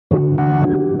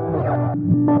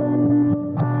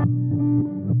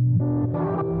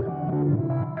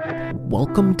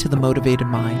Welcome to The Motivated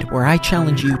Mind, where I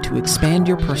challenge you to expand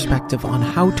your perspective on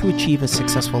how to achieve a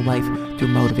successful life through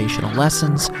motivational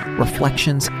lessons,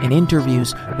 reflections, and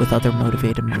interviews with other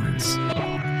motivated minds.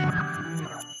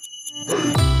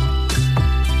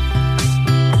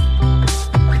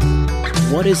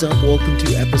 What is up? Welcome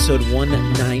to episode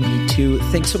 192.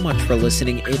 Thanks so much for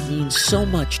listening. It means so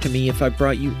much to me. If I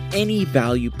brought you any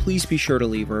value, please be sure to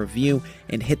leave a review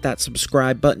and hit that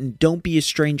subscribe button. Don't be a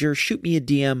stranger. Shoot me a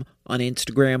DM on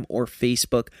Instagram or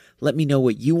Facebook. Let me know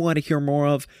what you want to hear more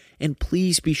of, and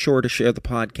please be sure to share the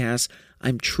podcast.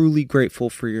 I'm truly grateful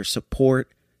for your support.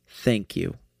 Thank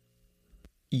you.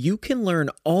 You can learn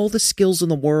all the skills in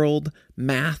the world,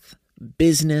 math,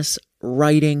 business,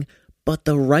 writing, but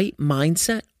the right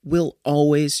mindset will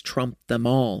always trump them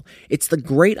all. It's the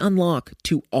great unlock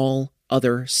to all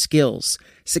other skills.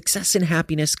 Success and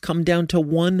happiness come down to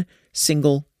one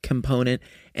single component,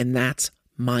 and that's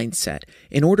mindset.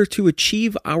 In order to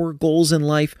achieve our goals in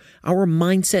life, our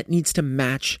mindset needs to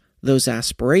match those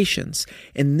aspirations.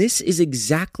 And this is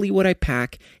exactly what I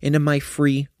pack into my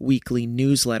free weekly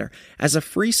newsletter. As a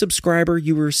free subscriber,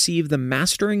 you receive the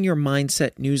Mastering Your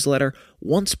Mindset newsletter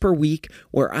once per week,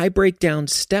 where I break down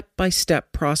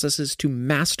step-by-step processes to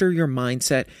master your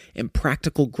mindset and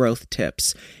practical growth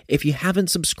tips. If you haven't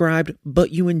subscribed,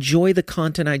 but you enjoy the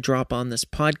content I drop on this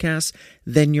podcast,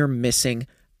 then you're missing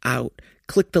out.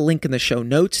 Click the link in the show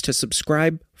notes to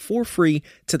subscribe for free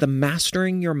to the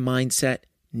Mastering Your Mindset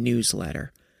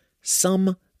newsletter.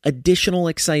 Some additional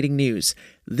exciting news.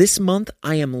 This month,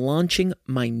 I am launching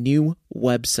my new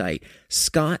website,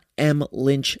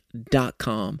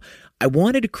 scottmlynch.com. I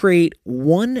wanted to create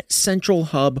one central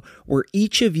hub where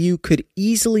each of you could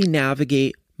easily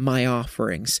navigate my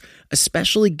offerings,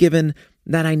 especially given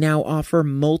that I now offer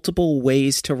multiple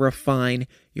ways to refine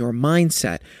your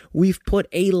mindset. We've put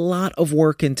a lot of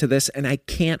work into this, and I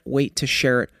can't wait to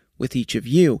share it with each of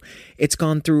you. It's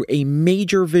gone through a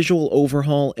major visual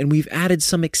overhaul, and we've added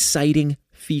some exciting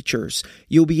features.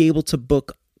 You'll be able to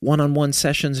book one-on-one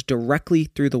sessions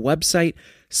directly through the website,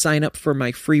 sign up for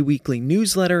my free weekly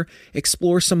newsletter,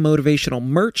 explore some motivational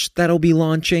merch that'll be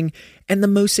launching, and the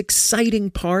most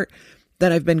exciting part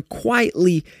that I've been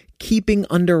quietly keeping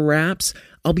under wraps,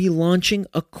 I'll be launching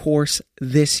a course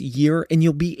this year, and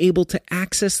you'll be able to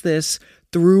access this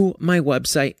through my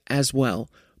website as well.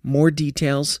 More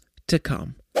details to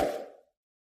come.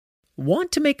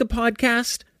 Want to make a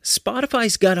podcast?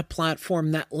 Spotify's got a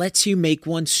platform that lets you make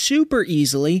one super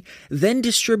easily, then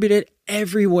distribute it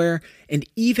everywhere, and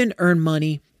even earn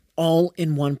money all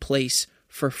in one place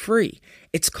for free.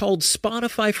 It's called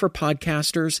Spotify for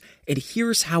Podcasters, and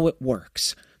here's how it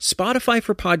works. Spotify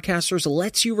for Podcasters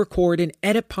lets you record and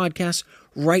edit podcasts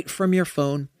right from your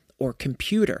phone or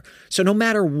computer. So no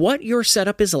matter what your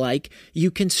setup is like, you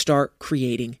can start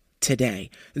creating today.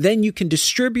 Then you can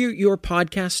distribute your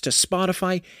podcast to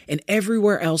Spotify and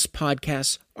everywhere else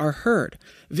podcasts are heard.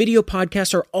 Video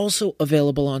podcasts are also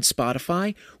available on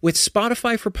Spotify. With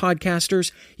Spotify for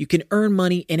Podcasters, you can earn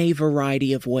money in a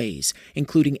variety of ways,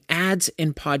 including ads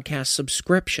and podcast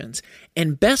subscriptions.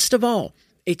 And best of all,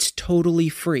 it's totally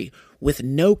free with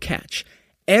no catch.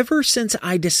 Ever since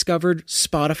I discovered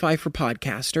Spotify for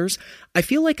Podcasters, I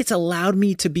feel like it's allowed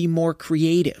me to be more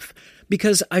creative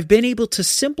because I've been able to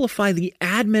simplify the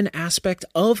admin aspect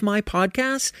of my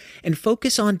podcast and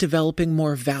focus on developing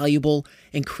more valuable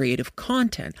and creative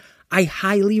content. I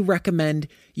highly recommend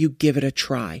you give it a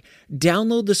try.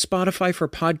 Download the Spotify for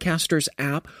Podcasters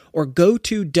app or go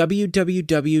to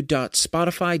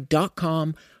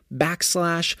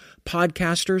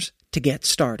www.spotify.com/podcasters to get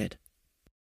started.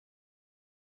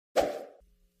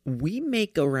 We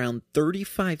make around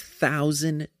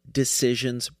 35,000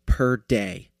 decisions per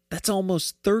day. That's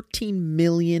almost 13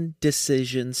 million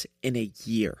decisions in a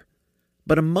year.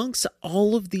 But amongst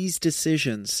all of these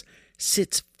decisions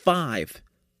sits 5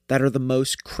 that are the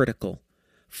most critical.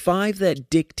 5 that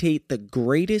dictate the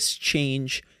greatest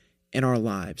change in our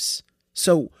lives.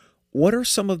 So, what are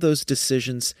some of those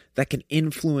decisions that can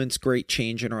influence great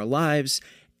change in our lives?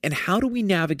 And how do we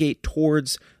navigate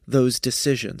towards those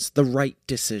decisions, the right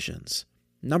decisions?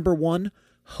 Number 1,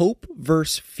 hope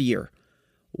versus fear.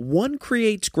 One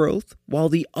creates growth while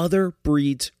the other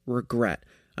breeds regret.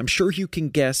 I'm sure you can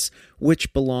guess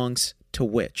which belongs to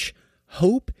which.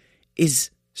 Hope is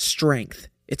strength.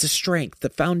 It's a strength, the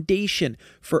foundation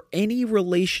for any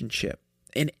relationship,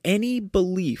 and any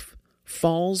belief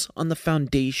falls on the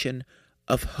foundation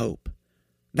of hope.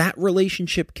 That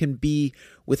relationship can be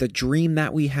with a dream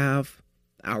that we have,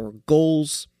 our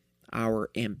goals, our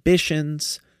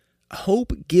ambitions,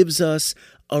 Hope gives us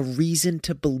a reason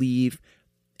to believe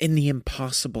in the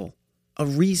impossible, a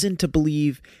reason to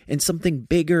believe in something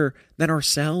bigger than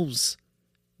ourselves.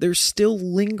 There still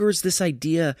lingers this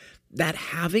idea that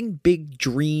having big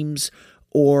dreams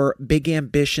or big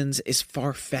ambitions is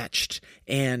far-fetched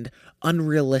and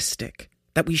unrealistic,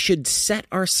 that we should set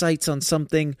our sights on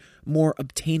something more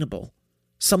obtainable,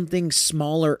 something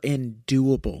smaller and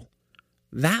doable.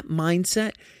 That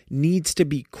mindset needs to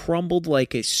be crumbled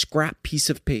like a scrap piece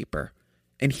of paper.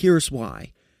 And here's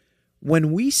why.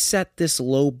 When we set this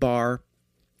low bar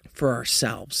for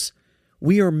ourselves,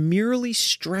 we are merely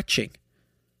stretching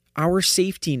our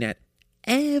safety net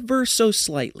ever so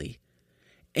slightly.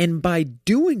 And by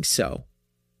doing so,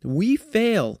 we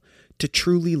fail to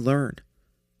truly learn.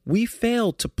 We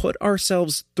fail to put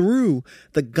ourselves through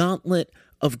the gauntlet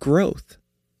of growth.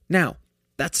 Now,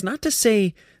 that's not to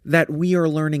say that we are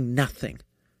learning nothing,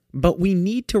 but we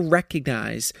need to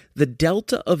recognize the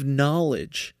delta of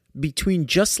knowledge between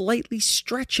just lightly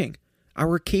stretching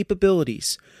our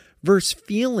capabilities versus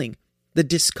feeling the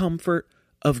discomfort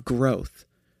of growth.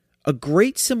 A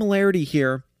great similarity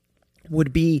here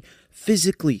would be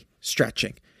physically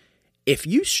stretching. If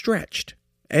you stretched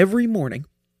every morning,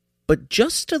 but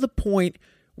just to the point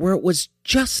where it was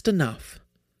just enough,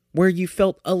 where you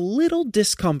felt a little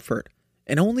discomfort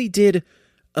and only did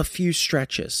a few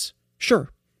stretches,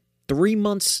 sure, 3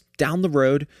 months down the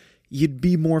road, you'd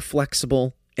be more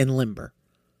flexible and limber.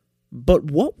 But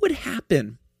what would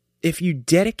happen if you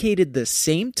dedicated the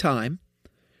same time,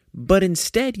 but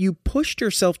instead you pushed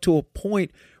yourself to a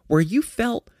point where you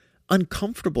felt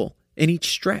uncomfortable in each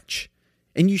stretch,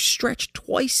 and you stretched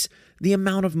twice the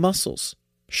amount of muscles?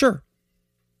 Sure,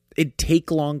 it'd take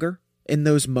longer in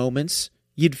those moments.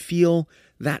 You'd feel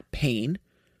that pain.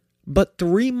 But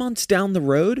 3 months down the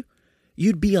road,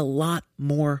 you'd be a lot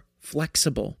more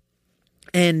flexible.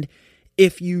 And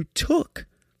if you took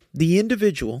the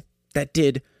individual that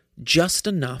did just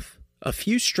enough, a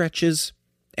few stretches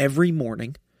every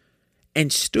morning,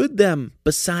 and stood them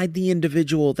beside the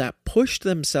individual that pushed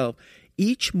themselves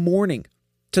each morning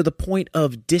to the point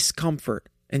of discomfort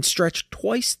and stretched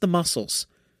twice the muscles,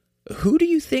 who do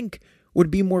you think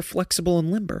would be more flexible and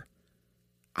limber?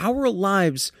 Our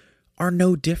lives are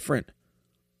no different.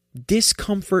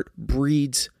 Discomfort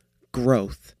breeds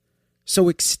growth. So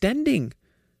extending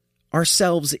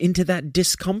ourselves into that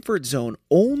discomfort zone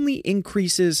only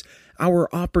increases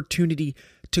our opportunity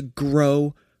to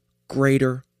grow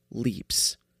greater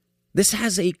leaps. This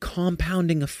has a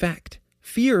compounding effect.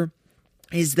 Fear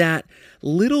is that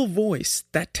little voice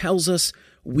that tells us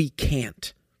we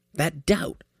can't. That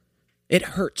doubt. It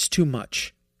hurts too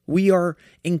much. We are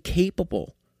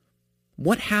incapable.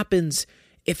 What happens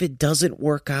if it doesn't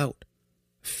work out?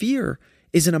 Fear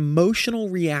is an emotional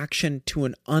reaction to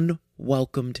an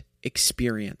unwelcomed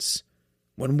experience.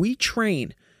 When we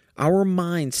train our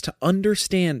minds to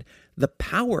understand the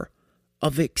power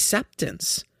of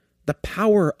acceptance, the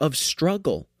power of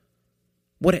struggle,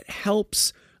 what it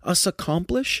helps us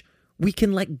accomplish, we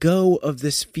can let go of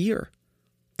this fear.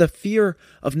 The fear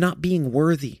of not being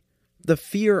worthy, the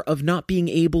fear of not being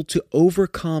able to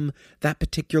overcome that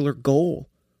particular goal,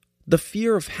 the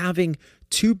fear of having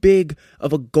too big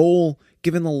of a goal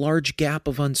given the large gap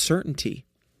of uncertainty.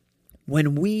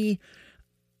 When we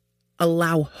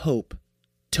allow hope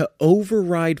to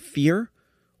override fear,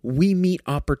 we meet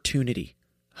opportunity.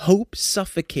 Hope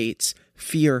suffocates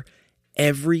fear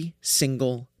every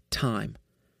single time.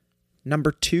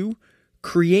 Number 2,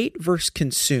 create versus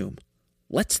consume.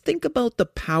 Let's think about the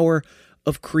power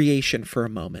of creation for a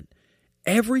moment.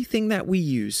 Everything that we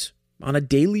use on a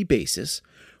daily basis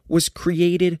was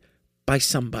created by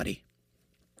somebody.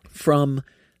 From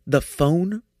the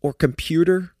phone or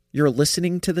computer you're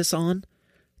listening to this on,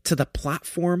 to the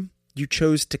platform you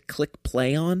chose to click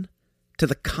play on, to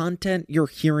the content you're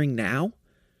hearing now,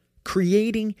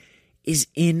 creating is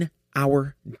in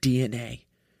our DNA.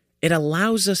 It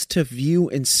allows us to view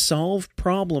and solve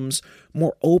problems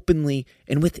more openly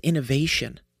and with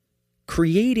innovation.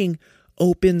 Creating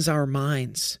opens our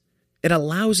minds. It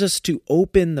allows us to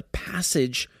open the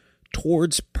passage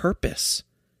towards purpose,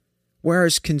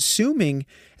 whereas consuming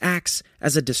acts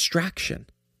as a distraction.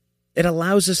 It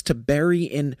allows us to bury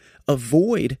and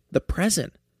avoid the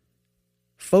present,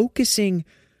 forcing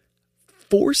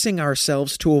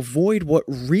ourselves to avoid what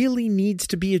really needs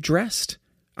to be addressed.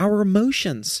 Our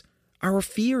emotions, our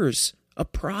fears, a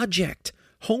project,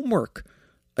 homework,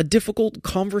 a difficult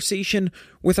conversation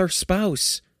with our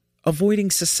spouse, avoiding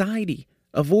society,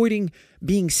 avoiding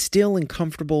being still and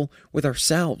comfortable with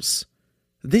ourselves.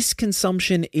 This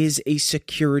consumption is a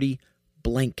security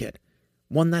blanket,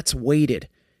 one that's weighted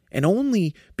and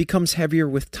only becomes heavier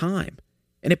with time.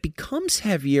 And it becomes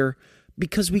heavier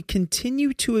because we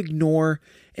continue to ignore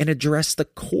and address the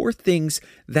core things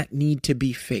that need to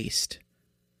be faced.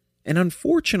 And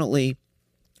unfortunately,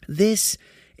 this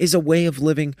is a way of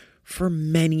living for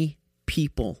many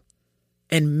people.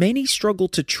 And many struggle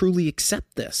to truly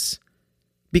accept this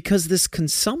because this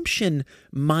consumption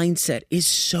mindset is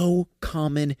so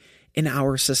common in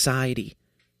our society.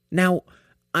 Now,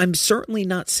 I'm certainly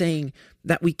not saying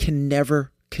that we can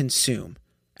never consume.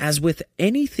 As with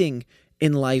anything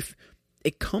in life,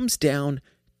 it comes down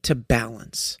to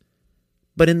balance.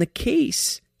 But in the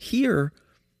case here,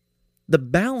 the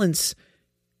balance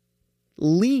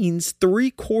leans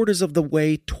 3/4 of the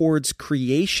way towards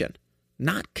creation,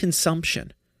 not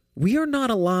consumption. We are not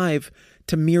alive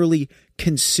to merely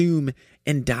consume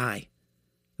and die.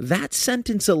 That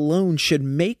sentence alone should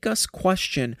make us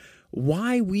question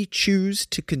why we choose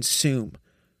to consume,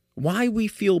 why we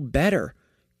feel better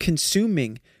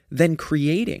consuming than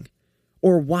creating,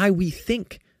 or why we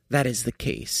think that is the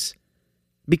case.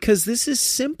 Because this is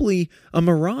simply a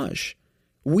mirage.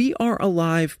 We are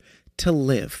alive to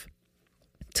live,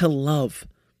 to love,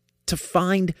 to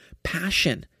find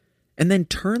passion, and then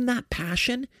turn that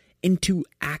passion into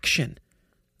action.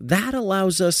 That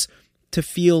allows us to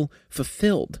feel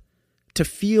fulfilled, to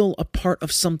feel a part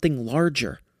of something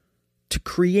larger. To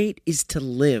create is to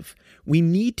live. We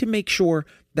need to make sure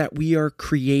that we are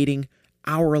creating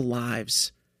our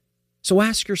lives. So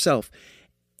ask yourself,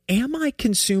 am I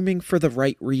consuming for the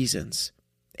right reasons?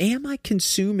 Am I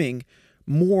consuming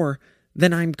more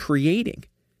than I'm creating?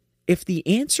 If the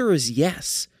answer is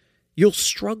yes, you'll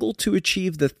struggle to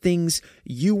achieve the things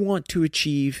you want to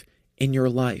achieve in your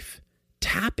life.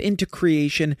 Tap into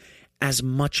creation as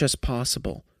much as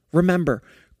possible. Remember,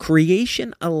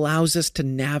 creation allows us to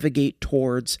navigate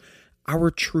towards our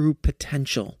true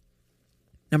potential.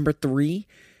 Number 3,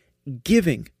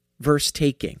 giving versus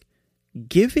taking.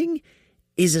 Giving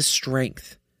is a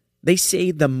strength. They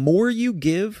say the more you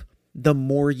give, the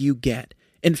more you get.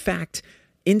 In fact,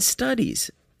 in studies,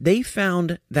 they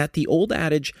found that the old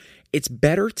adage, it's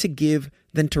better to give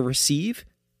than to receive,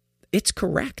 it's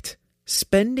correct.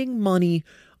 Spending money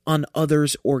on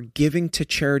others or giving to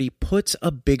charity puts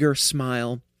a bigger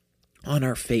smile on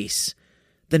our face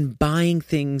than buying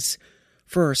things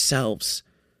for ourselves.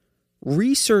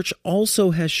 Research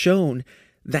also has shown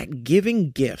that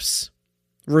giving gifts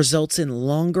results in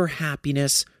longer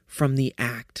happiness from the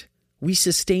act. We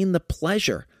sustain the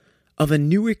pleasure of a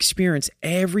new experience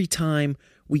every time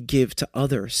we give to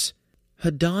others.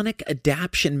 Hedonic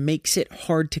adaptation makes it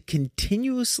hard to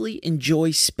continuously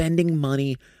enjoy spending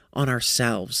money on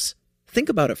ourselves. Think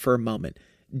about it for a moment.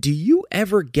 Do you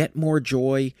ever get more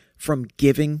joy from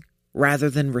giving rather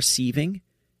than receiving?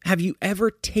 Have you ever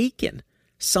taken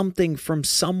something from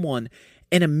someone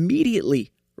and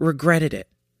immediately regretted it?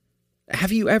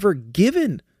 Have you ever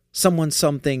given someone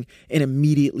something and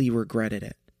immediately regretted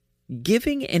it?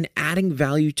 Giving and adding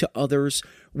value to others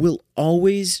will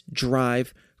always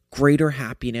drive greater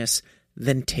happiness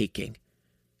than taking.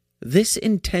 This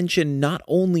intention not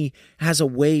only has a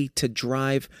way to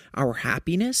drive our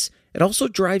happiness, it also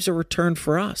drives a return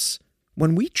for us.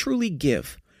 When we truly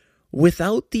give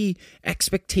without the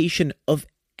expectation of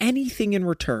anything in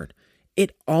return,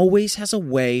 it always has a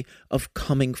way of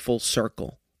coming full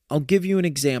circle. I'll give you an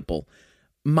example.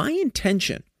 My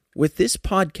intention with this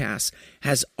podcast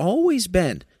has always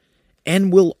been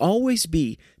and will always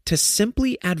be to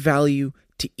simply add value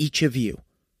to each of you.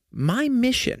 My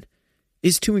mission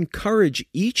is to encourage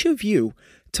each of you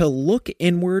to look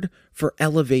inward for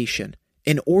elevation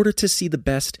in order to see the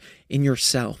best in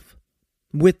yourself.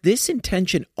 With this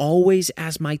intention always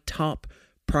as my top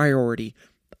priority,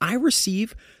 I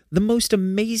receive the most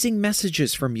amazing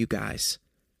messages from you guys,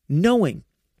 knowing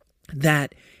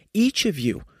that each of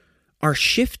you are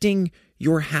shifting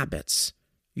your habits,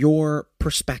 your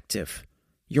perspective,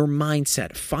 your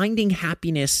mindset, finding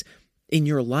happiness in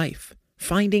your life,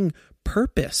 finding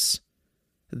purpose.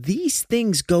 These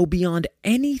things go beyond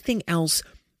anything else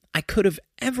I could have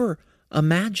ever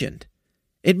imagined.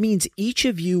 It means each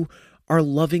of you are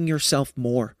loving yourself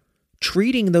more,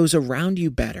 treating those around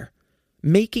you better,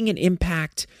 making an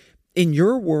impact in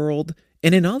your world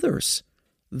and in others.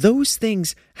 Those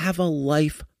things have a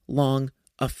lifelong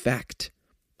effect,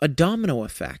 a domino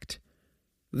effect.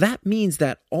 That means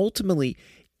that ultimately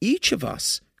each of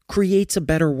us creates a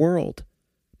better world.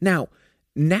 Now,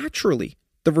 naturally,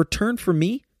 the return for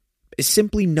me is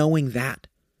simply knowing that.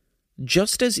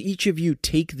 Just as each of you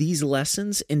take these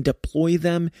lessons and deploy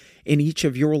them in each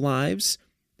of your lives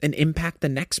and impact the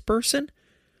next person,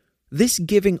 this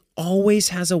giving always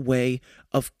has a way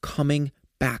of coming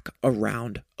back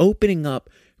around, opening up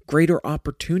greater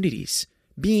opportunities,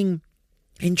 being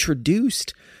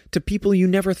introduced to people you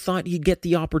never thought you'd get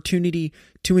the opportunity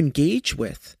to engage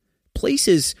with,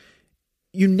 places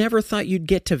you never thought you'd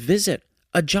get to visit,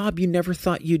 a job you never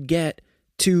thought you'd get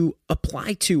to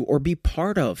apply to or be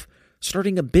part of,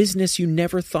 starting a business you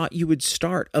never thought you would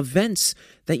start, events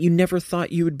that you never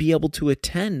thought you would be able to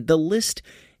attend. The list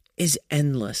is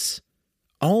endless,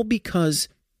 all because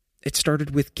it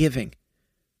started with giving.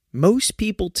 Most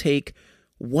people take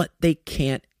what they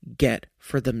can't get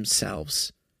for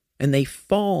themselves, and they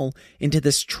fall into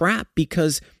this trap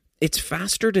because it's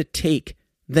faster to take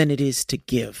than it is to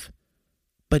give.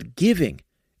 But giving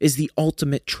is the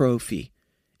ultimate trophy,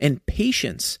 and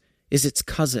patience is its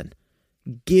cousin.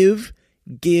 Give,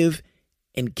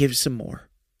 and give some more.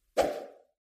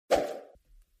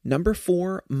 Number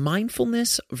 4,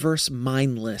 mindfulness versus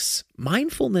mindless.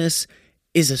 Mindfulness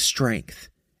is a strength.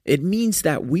 It means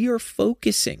that we are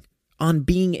focusing on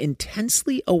being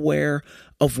intensely aware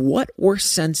of what we're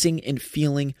sensing and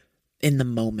feeling in the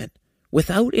moment,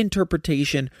 without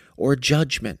interpretation or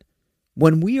judgment.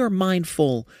 When we are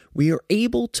mindful, we are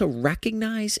able to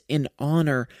recognize and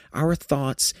honor our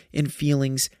thoughts and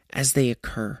feelings as they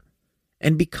occur.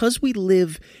 And because we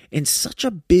live in such a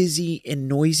busy and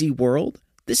noisy world,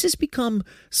 this has become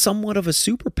somewhat of a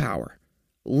superpower.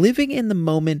 Living in the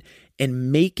moment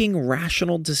and making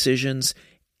rational decisions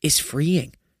is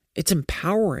freeing. It's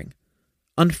empowering.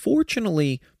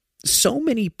 Unfortunately, so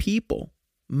many people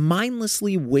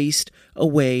mindlessly waste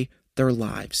away their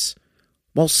lives.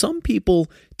 While some people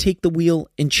take the wheel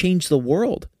and change the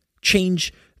world,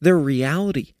 change their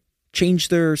reality, change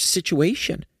their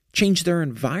situation, change their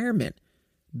environment,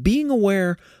 being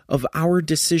aware of our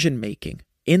decision making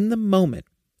in the moment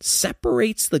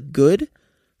separates the good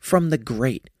from the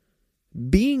great.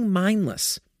 Being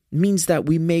mindless means that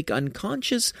we make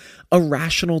unconscious,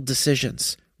 irrational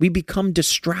decisions. We become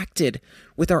distracted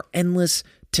with our endless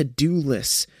to-do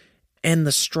lists and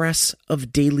the stress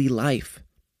of daily life.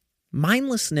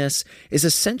 Mindlessness is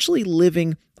essentially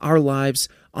living our lives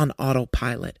on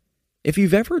autopilot. If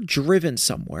you've ever driven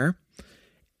somewhere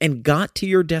and got to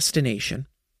your destination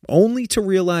only to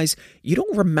realize you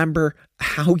don't remember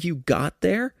how you got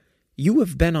there, you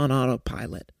have been on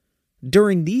autopilot.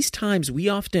 During these times, we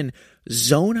often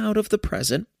zone out of the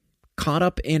present, caught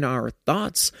up in our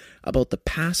thoughts about the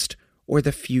past or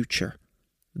the future.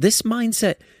 This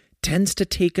mindset tends to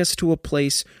take us to a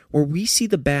place where we see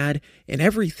the bad in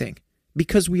everything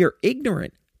because we are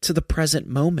ignorant to the present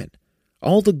moment,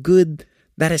 all the good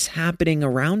that is happening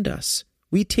around us.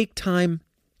 We take time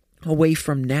away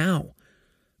from now.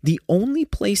 The only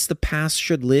place the past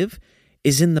should live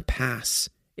is in the past.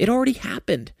 It already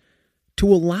happened.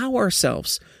 To allow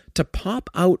ourselves to pop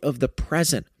out of the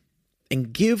present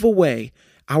and give away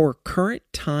our current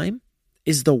time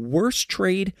is the worst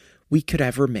trade we could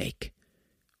ever make.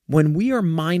 When we are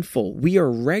mindful, we are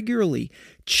regularly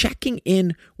checking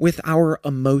in with our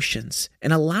emotions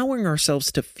and allowing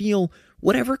ourselves to feel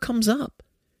whatever comes up.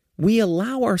 We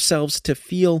allow ourselves to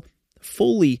feel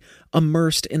fully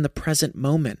immersed in the present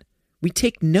moment. We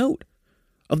take note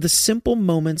of the simple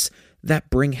moments that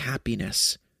bring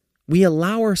happiness. We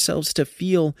allow ourselves to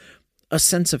feel a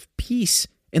sense of peace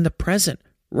in the present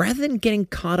rather than getting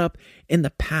caught up in the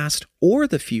past or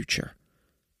the future.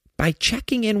 By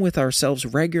checking in with ourselves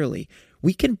regularly,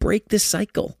 we can break this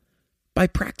cycle. By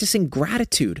practicing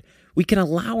gratitude, we can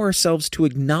allow ourselves to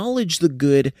acknowledge the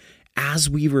good as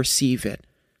we receive it,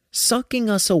 sucking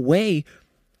us away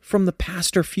from the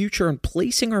past or future and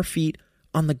placing our feet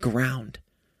on the ground.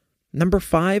 Number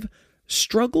 5,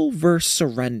 struggle versus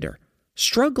surrender.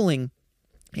 Struggling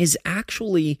is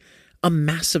actually a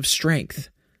massive strength.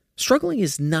 Struggling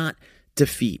is not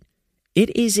defeat.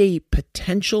 It is a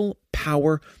potential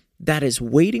power that is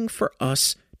waiting for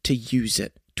us to use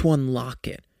it, to unlock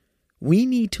it. We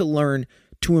need to learn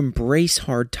to embrace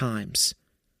hard times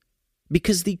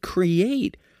because they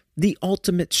create the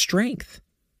ultimate strength.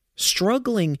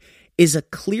 Struggling is a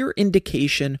clear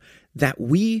indication that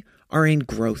we are in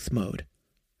growth mode,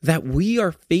 that we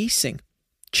are facing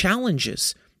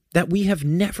challenges that we have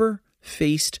never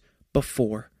faced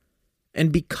before.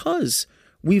 And because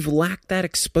we've lacked that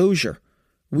exposure,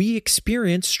 we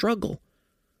experience struggle.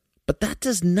 But that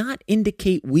does not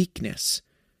indicate weakness.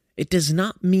 It does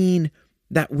not mean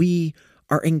that we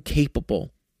are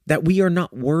incapable, that we are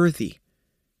not worthy.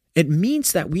 It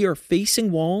means that we are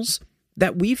facing walls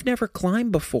that we've never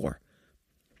climbed before.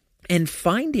 And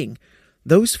finding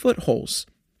those footholds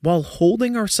while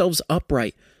holding ourselves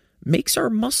upright makes our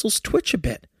muscles twitch a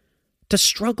bit. To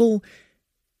struggle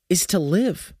is to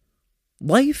live.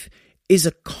 Life is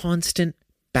a constant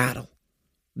battle.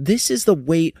 This is the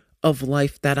weight of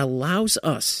life that allows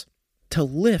us to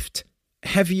lift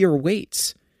heavier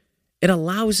weights. It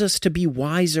allows us to be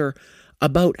wiser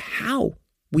about how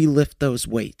we lift those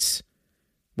weights.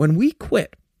 When we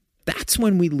quit, that's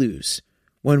when we lose.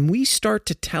 When we start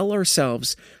to tell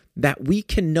ourselves that we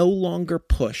can no longer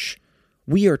push,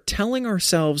 we are telling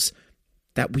ourselves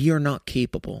that we are not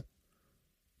capable,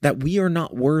 that we are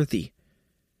not worthy.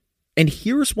 And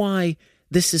here's why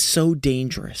this is so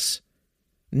dangerous.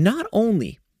 Not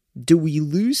only do we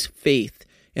lose faith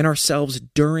in ourselves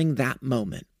during that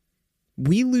moment,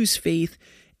 we lose faith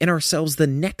in ourselves the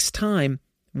next time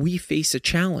we face a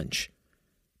challenge.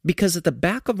 Because at the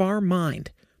back of our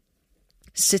mind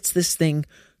sits this thing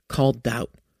called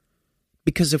doubt.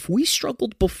 Because if we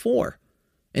struggled before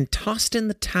and tossed in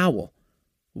the towel,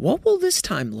 what will this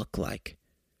time look like?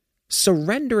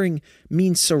 Surrendering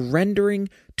means surrendering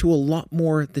to a lot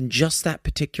more than just that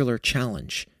particular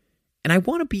challenge. And I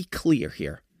want to be clear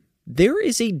here. There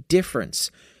is a difference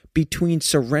between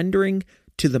surrendering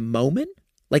to the moment,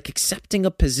 like accepting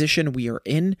a position we are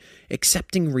in,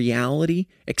 accepting reality,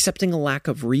 accepting a lack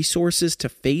of resources to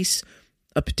face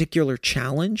a particular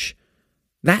challenge.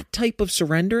 That type of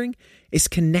surrendering is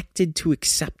connected to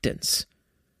acceptance.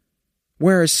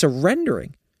 Whereas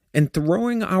surrendering and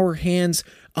throwing our hands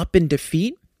up in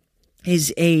defeat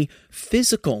is a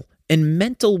physical and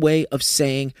mental way of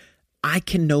saying, I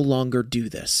can no longer do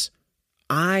this.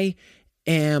 I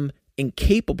am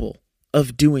incapable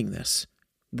of doing this,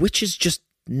 which is just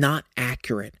not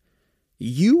accurate.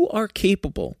 You are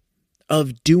capable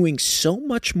of doing so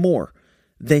much more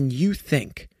than you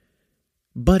think.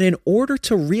 But in order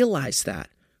to realize that,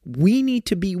 we need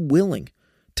to be willing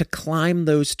to climb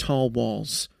those tall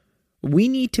walls. We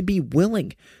need to be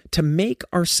willing to make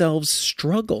ourselves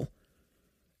struggle.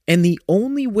 And the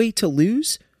only way to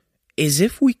lose is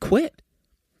if we quit.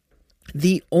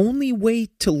 The only way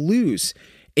to lose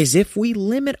is if we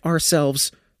limit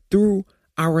ourselves through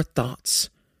our thoughts.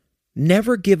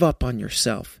 Never give up on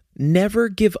yourself. Never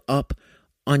give up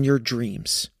on your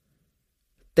dreams.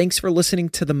 Thanks for listening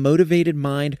to The Motivated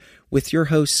Mind with your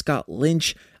host, Scott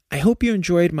Lynch. I hope you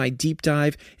enjoyed my deep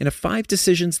dive into 5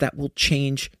 decisions that will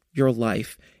change your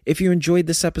life. If you enjoyed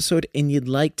this episode and you'd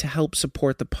like to help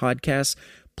support the podcast,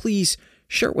 please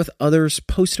share it with others,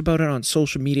 post about it on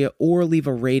social media, or leave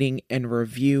a rating and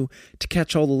review. To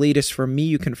catch all the latest from me,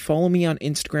 you can follow me on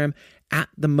Instagram at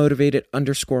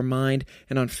 @themotivated_mind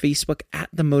and on Facebook at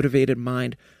The Motivated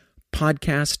Mind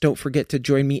Podcast. Don't forget to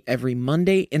join me every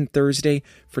Monday and Thursday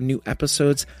for new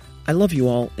episodes. I love you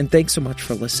all, and thanks so much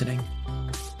for listening.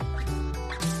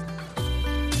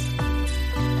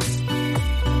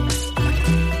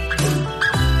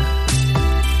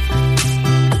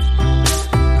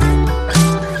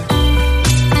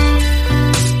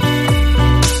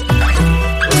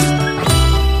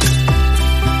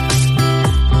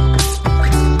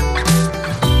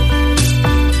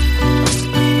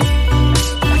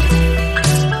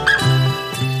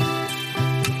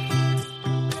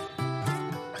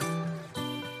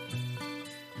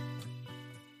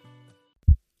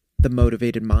 The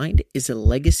Motivated Mind is a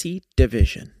legacy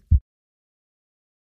division.